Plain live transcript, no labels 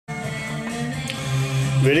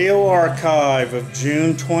Video archive of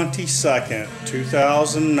June 22nd,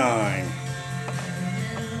 2009.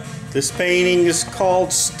 This painting is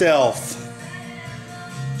called Stealth.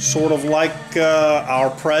 Sort of like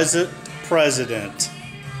our president.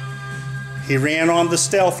 He ran on the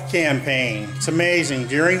stealth campaign. It's amazing.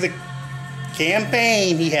 During the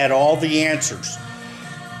campaign, he had all the answers.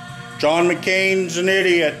 John McCain's an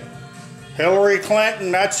idiot. Hillary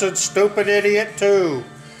Clinton, that's a stupid idiot too.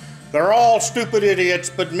 They're all stupid idiots,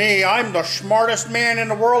 but me, I'm the smartest man in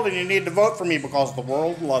the world, and you need to vote for me because the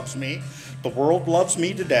world loves me. The world loves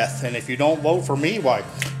me to death, and if you don't vote for me, why,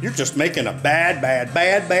 you're just making a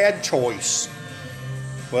bad choice.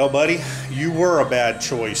 Well, buddy, you were a bad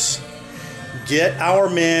choice. Get our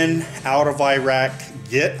men out of Iraq.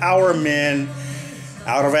 Get our men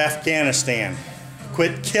out of Afghanistan.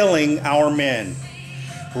 Quit killing our men.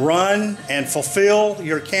 Run and fulfill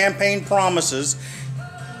your campaign promises.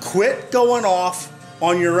 Quit going off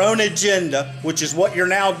on your own agenda, which is what you're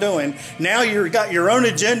now doing. Now you've got your own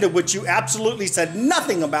agenda, which you absolutely said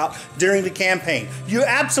nothing about during the campaign. You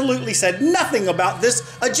absolutely said nothing about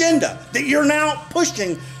this agenda that you're now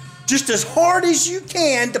pushing just as hard as you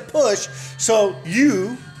can to push. So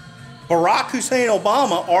you, Barack Hussein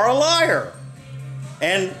Obama, are a liar.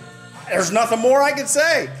 And there's nothing more I can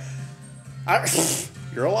say.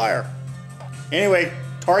 You're a liar. Anyway,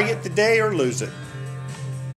 target today or lose it.